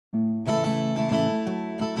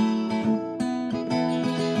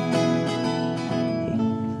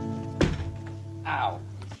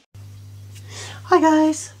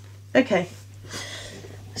guys. Okay,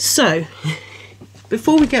 so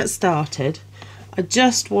before we get started, I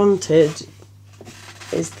just wanted,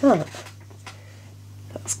 that's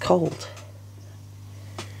cold.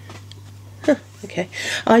 Huh, okay,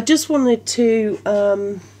 I just wanted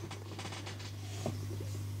to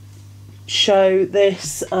show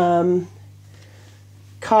this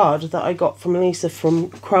card that I got from Lisa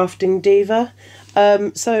from Crafting Diva.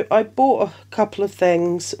 So I bought a couple of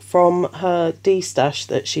things from her destash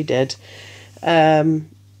that she did. I'm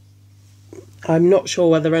not sure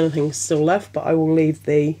whether anything's still left, but I will leave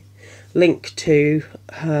the link to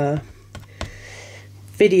her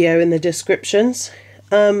video in the descriptions.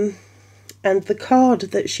 And the card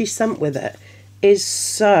that she sent with it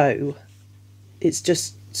is it's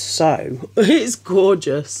just it's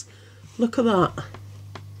gorgeous. Look at that.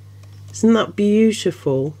 Isn't that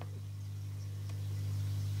beautiful?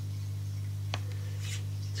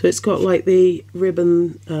 So it's got like the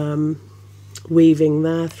ribbon weaving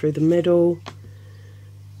there through the middle,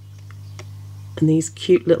 and these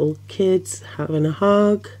cute little kids having a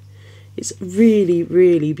hug. It's a really,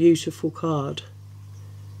 really beautiful card.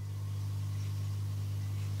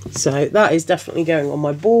 So that is definitely going on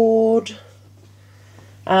my board.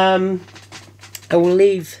 I will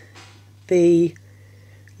leave the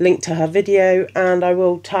link to her video and I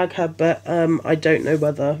will tag her, but I don't know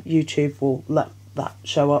whether YouTube will let that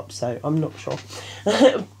show up, so I'm not sure.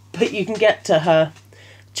 But you can get to her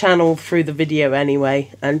channel through the video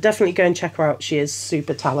anyway, and definitely go and check her out. She is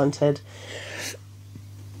super talented.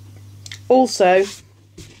 Also,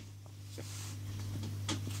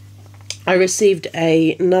 I received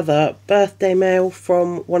another birthday mail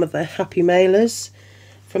from one of the Happy Mailers,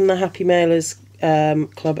 from the Happy Mailers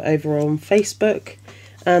club over on Facebook,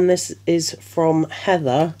 and this is from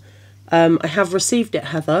Heather. I have received it,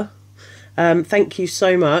 Heather. Thank you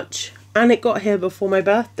so much, and it got here before my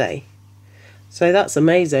birthday, so that's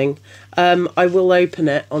amazing. I will open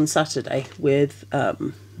it on Saturday with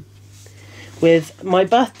my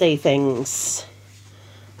birthday things.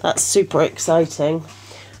 That's super exciting.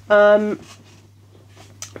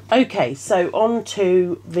 Okay, so on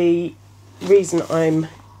to the reason I'm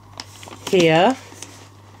here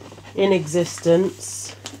in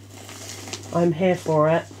existence. I'm here for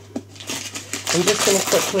it. I'm just going to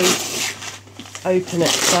quickly open it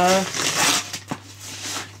first.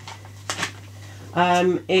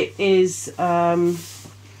 It is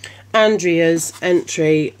Andrea's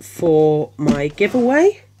entry for my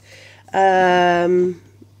giveaway, and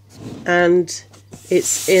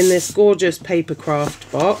it's in this gorgeous paper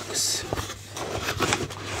craft box.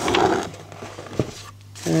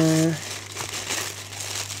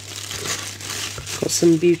 Got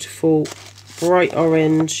some beautiful bright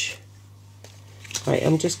orange. Right,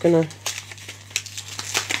 I'm just gonna,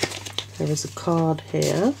 there is a card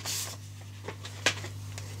here.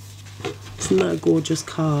 Isn't that a gorgeous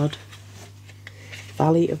card?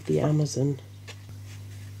 Valley of the Amazon.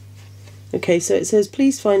 Okay, so it says,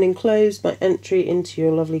 please find enclosed my entry into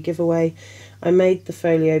your lovely giveaway. I made the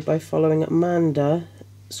folio by following Amanda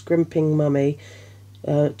Scrimping Mummy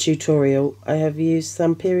tutorial. I have used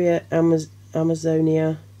Thamperia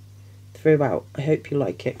Amazonia throughout. I hope you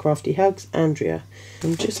like it. Crafty hugs, Andrea.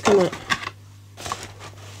 I'm just gonna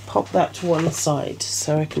pop that to one side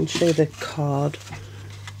so I can show the card.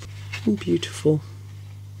 Beautiful.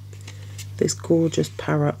 This gorgeous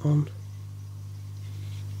parrot on.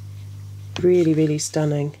 Really, really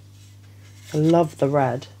stunning. I love the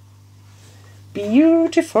red.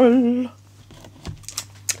 Beautiful.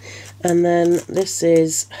 And then this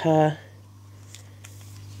is her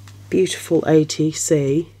beautiful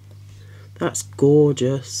ATC. That's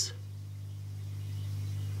gorgeous.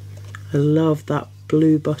 I love that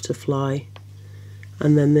blue butterfly.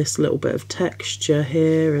 And then this little bit of texture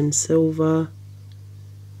here in silver.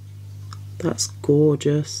 That's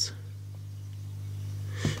gorgeous.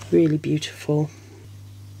 Really beautiful.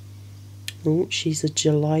 Oh, she's a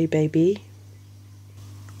July baby.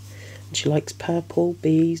 She likes purple,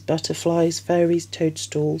 bees, butterflies, fairies,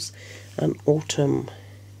 toadstools, and autumn.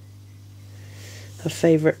 Her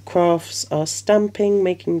favourite crafts are stamping,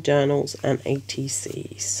 making journals, and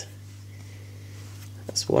ATCs.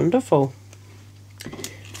 That's wonderful.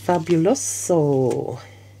 Fabuloso.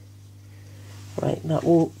 Right, that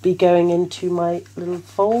will be going into my little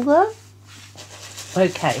folder.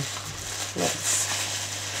 Okay, let's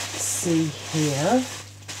see here.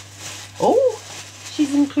 Oh,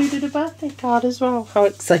 she's included a birthday card as well. How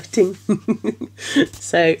exciting.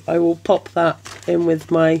 So I will pop that in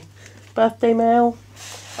with my birthday mail.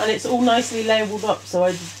 And it's all nicely labelled up so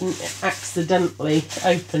I didn't accidentally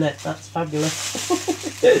open it. That's fabulous.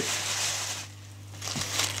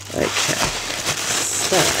 Okay,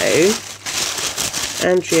 so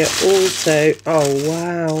Andrea also, oh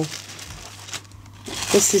wow,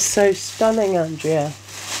 this is so stunning, Andrea.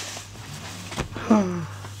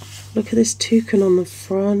 Look at this toucan on the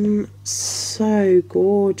front, so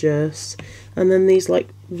gorgeous. And then these like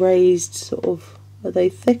raised sort of, are they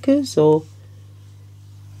thickers or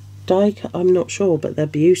die cut? I'm not sure, but they're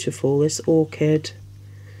beautiful. This orchid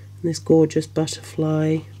and this gorgeous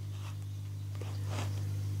butterfly.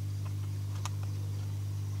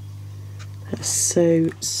 That's so,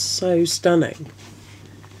 so stunning.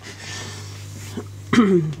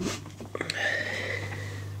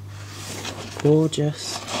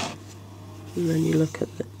 Gorgeous. And then you look at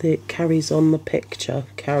it carries on the picture,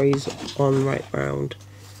 carries on right round.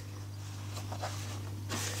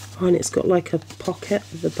 Oh, and it's got like a pocket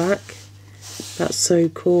at the back. That's so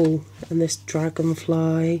cool. And this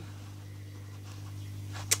dragonfly.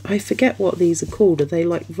 I forget what these are called. Are they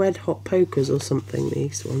like red hot pokers or something,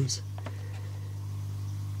 these ones?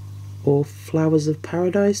 Or flowers of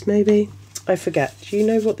paradise, maybe? I forget. Do you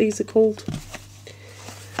know what these are called?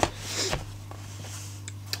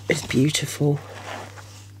 It's beautiful.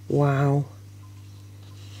 Wow.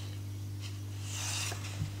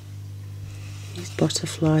 These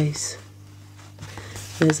butterflies.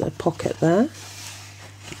 There's a pocket there.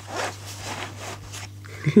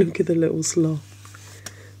 Look at the little sloth.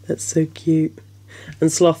 That's so cute.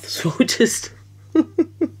 And sloths will just...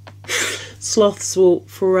 sloths will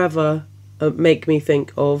forever make me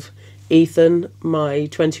think of Ethan, my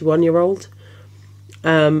 21-year-old.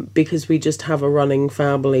 Because we just have a running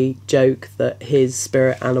family joke that his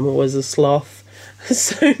spirit animal is a sloth.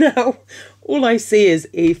 So now all I see is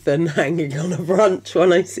Ethan hanging on a branch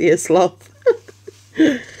when I see a sloth.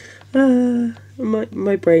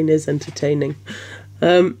 My brain is entertaining.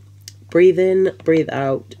 Breathe in, breathe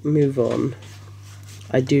out, move on.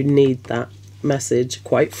 I do need that message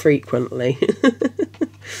quite frequently.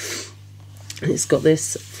 It's got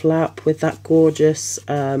this flap with that gorgeous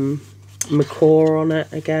macaw on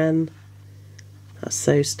it again. That's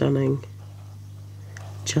so stunning.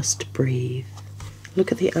 Just breathe.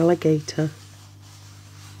 Look at the alligator.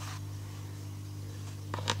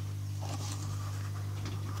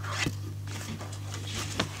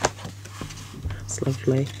 That's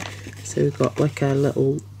lovely. So we've got like a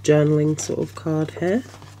little journaling sort of card here.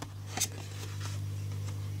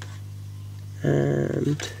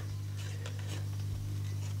 And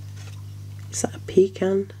is that a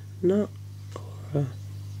pecan nut? Or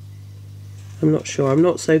I'm not sure. I'm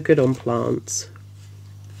not so good on plants.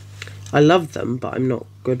 I love them, but I'm not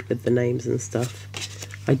good with the names and stuff,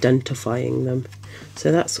 identifying them.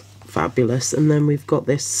 So that's fabulous. And then we've got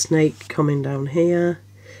this snake coming down here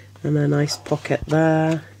and a nice pocket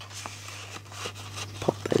there.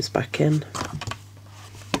 Pop those back in.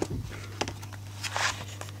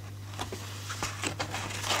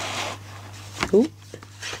 Oh,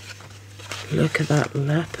 look at that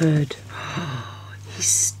leopard. He's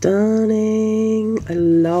stunning. I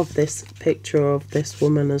love this picture of this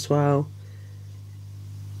woman as well.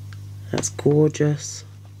 That's gorgeous.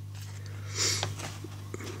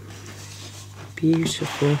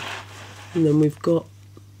 Beautiful. And then we've got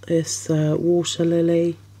this water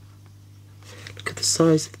lily. Look at the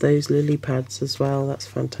size of those lily pads as well. That's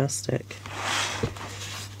fantastic.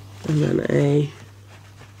 And then a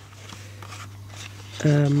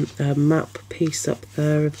map piece up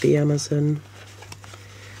there of the Amazon.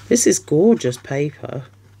 This is gorgeous paper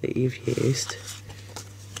that you've used.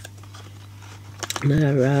 And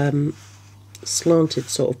a slanted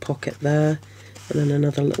sort of pocket there, and then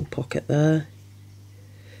another little pocket there.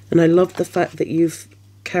 And I love the fact that you've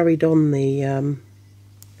carried on the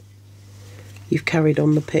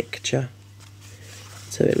picture,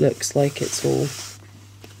 so it looks like it's all.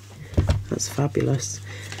 That's fabulous.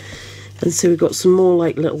 And so we've got some more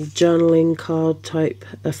like little journaling card type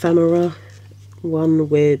ephemera. One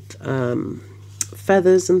with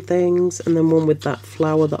feathers and things, and then one with that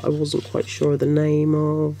flower that I wasn't quite sure of the name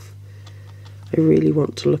of. I really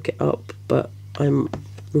want to look it up, but I'm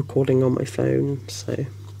recording on my phone, so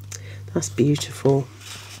that's beautiful.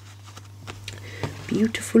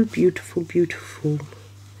 Beautiful, beautiful, beautiful.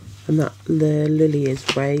 And that the lily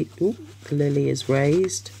is raised. Ooh, the lily is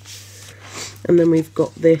raised. And then we've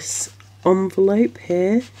got this envelope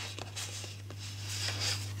here.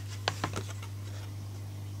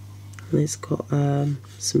 And it's got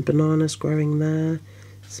some bananas growing there,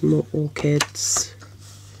 some more orchids.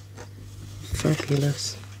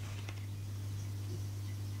 Fabulous.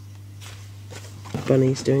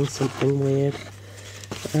 Bunny's doing something weird.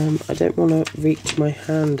 I don't want to reach my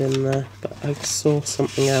hand in there, but I saw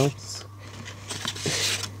something else.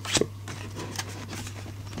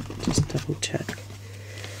 me check.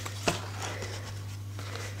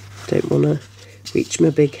 Don't want to reach my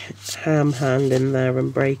big ham hand in there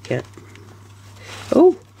and break it.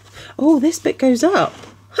 Oh, this bit goes up.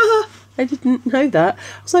 Haha, I didn't know that.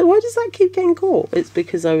 I was like, why does that keep getting caught? It's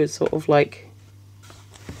because I was sort of like,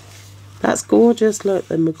 that's gorgeous. Look,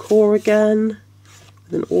 the macaw again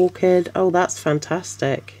with an orchid. Oh, that's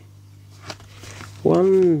fantastic.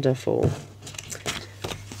 Wonderful.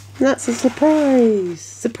 And that's a surprise.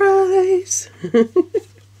 Surprise!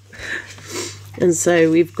 And so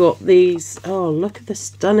we've got these. Oh, look at the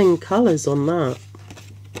stunning colours on that.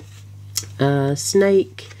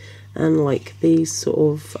 Snake and like these sort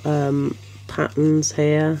of patterns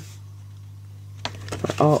here,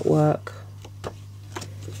 like artwork,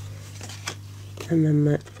 and then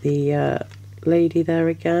the lady there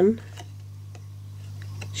again.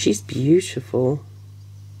 She's beautiful,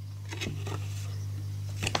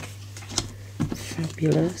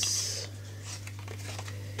 fabulous.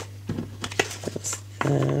 That's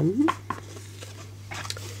them.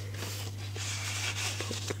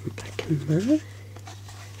 Put them back in there.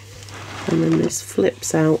 And then this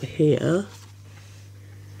flips out here,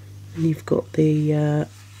 and you've got the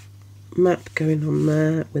map going on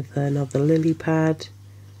there with another lily pad.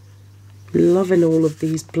 Loving all of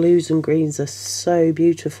these blues and greens, are so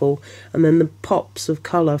beautiful, and then the pops of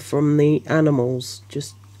colour from the animals,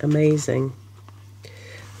 just amazing.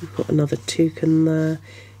 We've got another toucan there.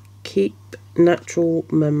 Keep natural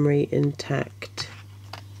memory intact,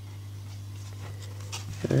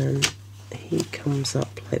 and he comes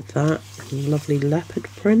up like that. Lovely leopard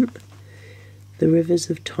print. The rivers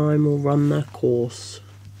of time will run their course.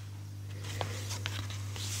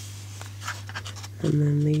 And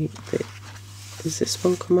then does this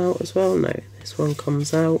one come out as well? No, this one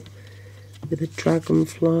comes out with a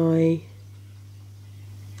dragonfly.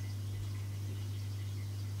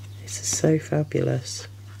 This is so fabulous.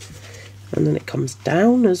 And then it comes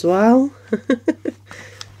down as well.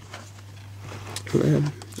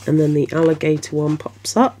 And then the alligator one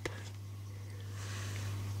pops up.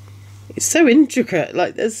 It's so intricate,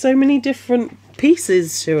 like there's so many different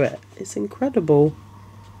pieces to it. It's incredible.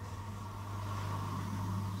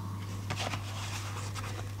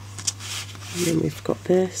 And then we've got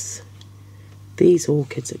this. These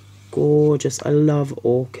orchids are gorgeous. I love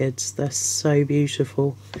orchids. They're so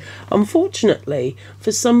beautiful. Unfortunately,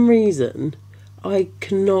 for some reason, I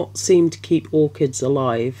cannot seem to keep orchids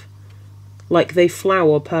alive. Like, they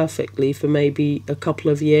flower perfectly for maybe a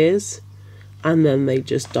couple of years, and then they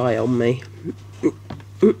just die on me.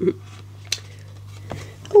 Oh,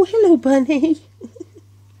 hello, bunny.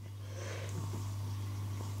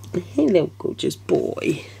 Hello, gorgeous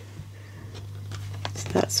boy. So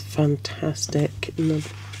that's fantastic. Another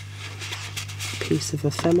piece of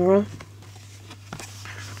ephemera.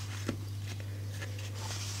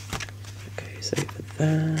 That goes over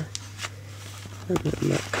there. And then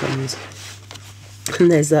that comes.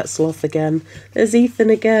 And there's that sloth again. There's Ethan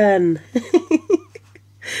again.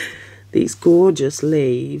 These gorgeous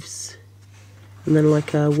leaves. And then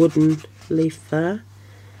like a wooden leaf there.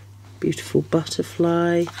 Beautiful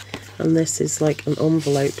butterfly. And this is like an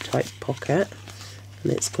envelope type pocket.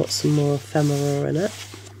 And it's got some more ephemera in it.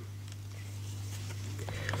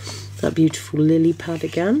 That beautiful lily pad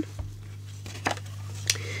again.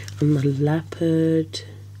 And the leopard.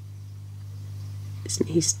 Isn't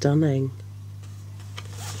he stunning?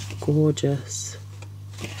 Gorgeous.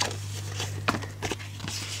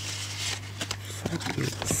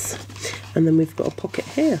 Fabulous. And then we've got a pocket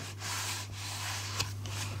here.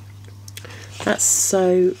 That's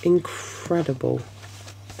so incredible.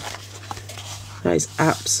 That is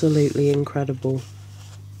absolutely incredible.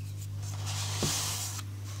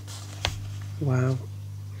 Wow.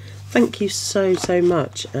 Thank you so, so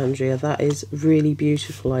much, Andrea. That is really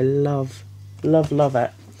beautiful. I love, love, love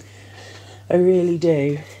it. I really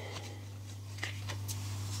do.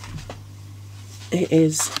 It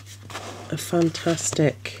is a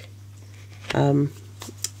fantastic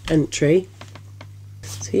entry.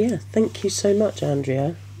 So yeah, thank you so much,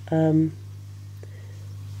 Andrea.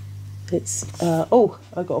 It's oh,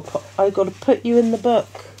 I gotta put you in the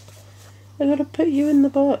book. I gotta put you in the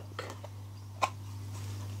book.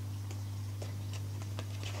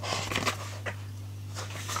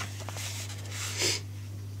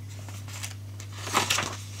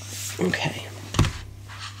 Okay.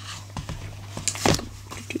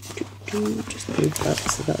 Just move that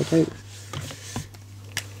so that I don't.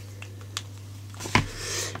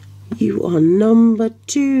 You are number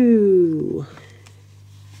 2.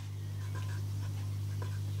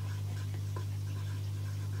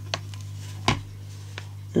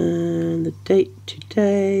 And the the date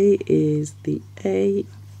today is the 8th.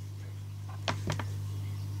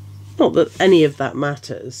 Not that any of that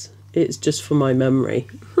matters, it's just for my memory.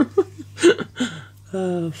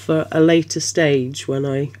 For a later stage when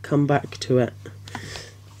I come back to it.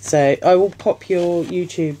 So I will pop your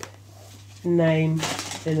YouTube name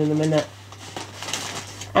in a minute.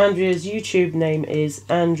 Andrea's YouTube name is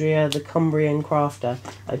Andrea the Cumbrian Crafter.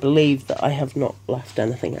 I believe that I have not left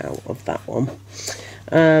anything out of that one.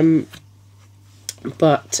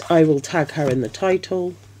 But I will tag her in the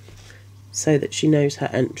title so that she knows her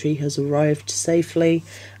entry has arrived safely.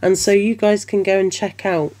 And so you guys can go and check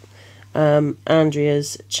out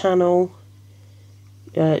Andrea's channel.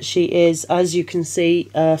 She is, as you can see,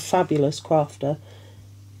 a fabulous crafter.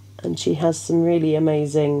 And she has some really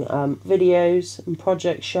amazing videos and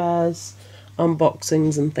project shares,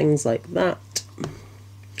 unboxings and things like that.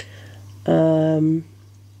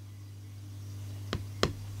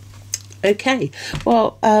 Okay,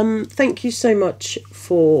 well, thank you so much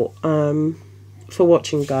for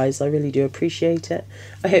watching, guys. I really do appreciate it.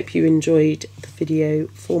 I hope you enjoyed the video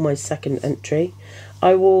for my second entry.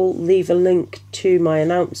 I will leave a link to my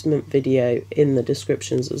announcement video in the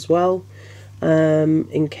descriptions as well,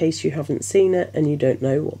 in case you haven't seen it and you don't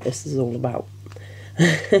know what this is all about.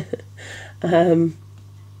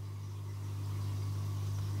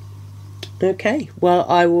 Okay, well,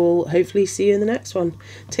 I will hopefully see you in the next one.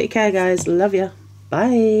 Take care, guys. Love ya.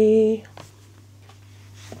 Bye.